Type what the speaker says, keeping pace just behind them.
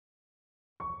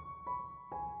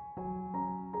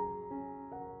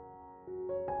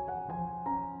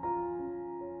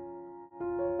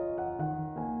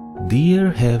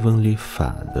Dear Heavenly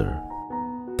Father,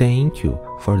 thank you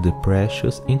for the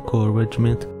precious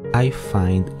encouragement I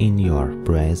find in your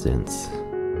presence.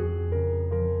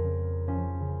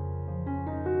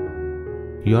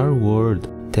 Your word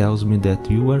tells me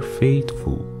that you are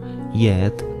faithful,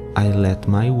 yet I let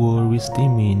my worries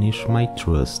diminish my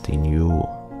trust in you.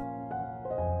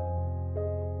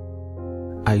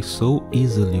 I so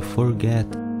easily forget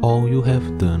all you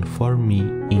have done for me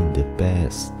in the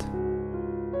past.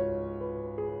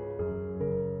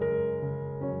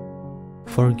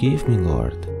 Forgive me,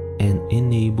 Lord, and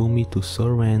enable me to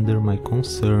surrender my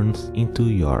concerns into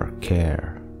your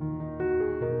care.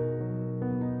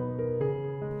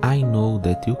 I know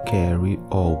that you carry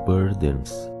all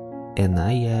burdens, and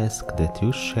I ask that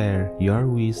you share your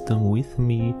wisdom with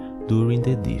me during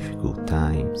the difficult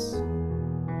times.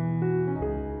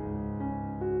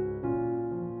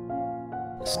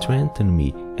 Strengthen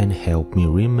me and help me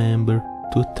remember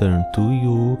to turn to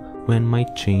you when my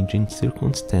changing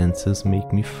circumstances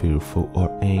make me fearful or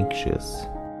anxious.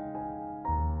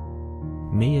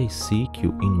 May I seek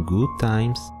you in good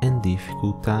times and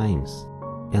difficult times,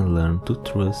 and learn to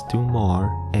trust you more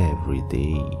every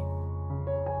day.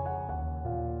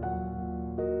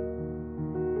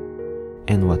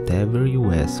 And whatever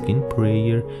you ask in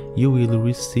prayer, you will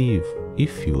receive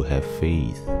if you have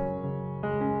faith.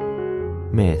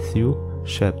 Matthew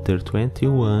chapter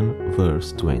 21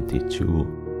 verse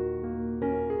 22.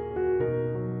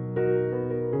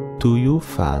 To you,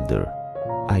 Father,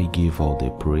 I give all the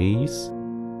praise,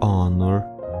 honor,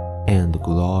 and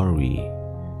glory.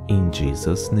 In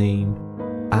Jesus' name,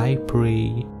 I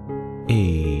pray.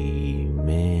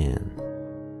 Amen.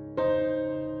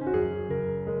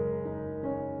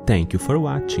 Thank you for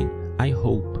watching. I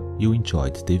hope you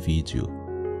enjoyed the video.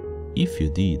 If you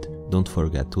did, don't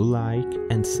forget to like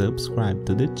and subscribe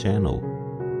to the channel.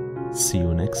 See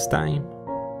you next time.